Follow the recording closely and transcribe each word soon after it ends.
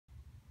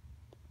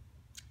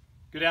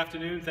Good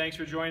afternoon. Thanks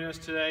for joining us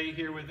today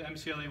here with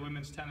MCLA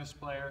women's tennis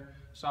player,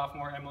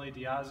 sophomore Emily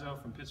Deaso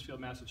from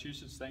Pittsfield,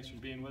 Massachusetts. Thanks for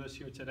being with us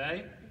here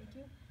today. Thank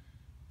you.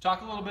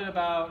 Talk a little bit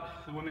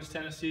about the women's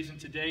tennis season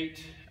to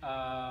date.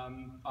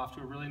 Off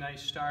to a really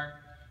nice start.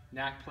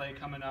 NAC play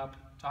coming up.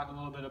 Talk a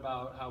little bit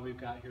about how we've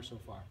got here so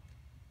far.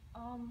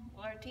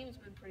 Well, our team's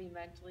been pretty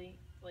mentally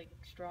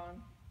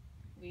strong.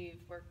 We've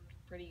worked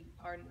pretty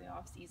hard in the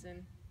off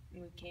season,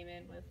 and we came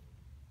in with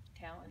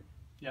talent.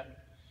 Yeah.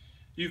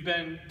 You've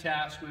been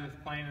tasked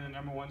with playing in the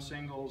 #1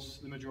 singles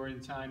the majority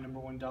of the time,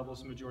 #1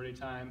 doubles the majority of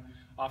the time.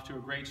 Off to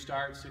a great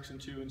start,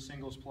 6-2 in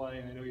singles play,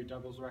 and I know your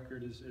doubles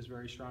record is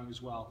very strong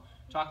as well.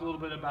 Talk a little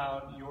bit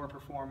about your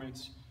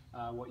performance,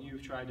 what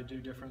you've tried to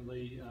do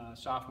differently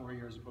sophomore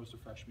year as opposed to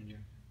freshman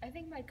year. I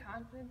think my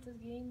confidence has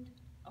gained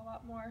a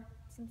lot more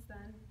since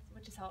then,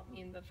 which has helped me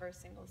in the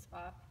first singles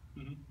spot.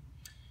 Mm-hmm.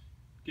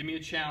 Give me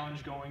a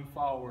challenge going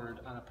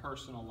forward on a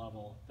personal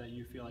level that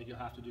you feel like you'll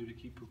have to do to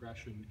keep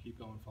progression, to keep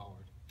going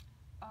forward.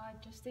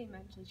 Just stay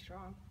mentally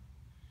strong.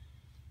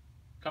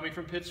 Coming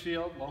from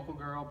Pittsfield, local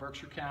girl,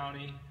 Berkshire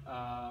County,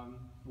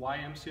 why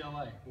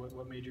MCLA?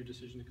 What made your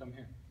decision to come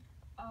here?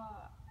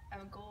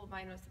 A goal of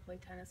mine was to play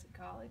tennis in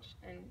college,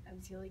 and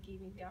MCLA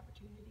gave me the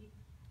opportunity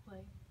to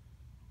play.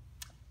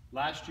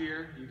 Last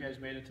year, you guys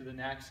made it to the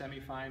NAC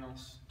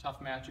semifinals.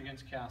 Tough match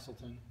against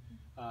Castleton.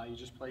 You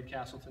just played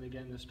Castleton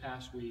again this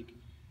past week.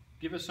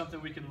 Give us something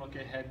we can look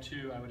ahead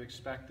to. I would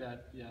expect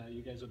that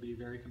you guys will be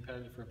very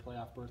competitive for a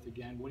playoff berth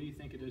again. What do you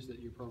think it is that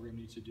your program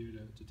needs to do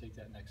to take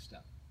that next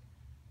step?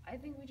 I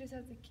think we just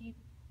have to keep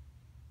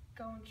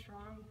going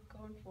strong,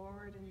 going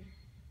forward, and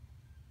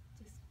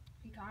just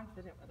be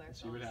confident with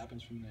ourselves. See what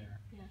happens from there.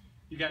 Yeah.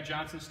 You got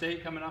Johnson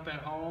State coming up at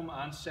home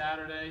on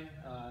Saturday,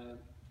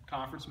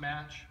 conference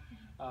match.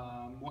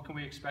 What can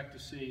we expect to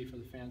see for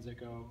the fans that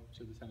go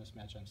to the tennis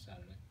match on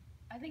Saturday?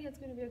 I think it's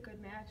going to be a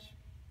good match.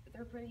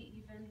 They're pretty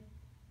even.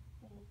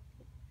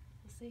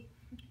 We'll see.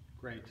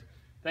 Great.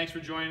 Thanks for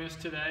joining us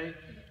today.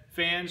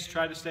 Fans,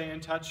 try to stay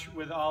in touch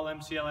with all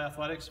MCLA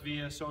Athletics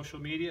via social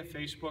media,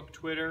 Facebook,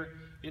 Twitter,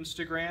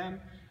 Instagram,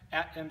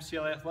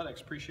 @MCLA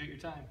Athletics. Appreciate your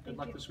time. Good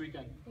luck this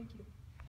weekend. Thank you.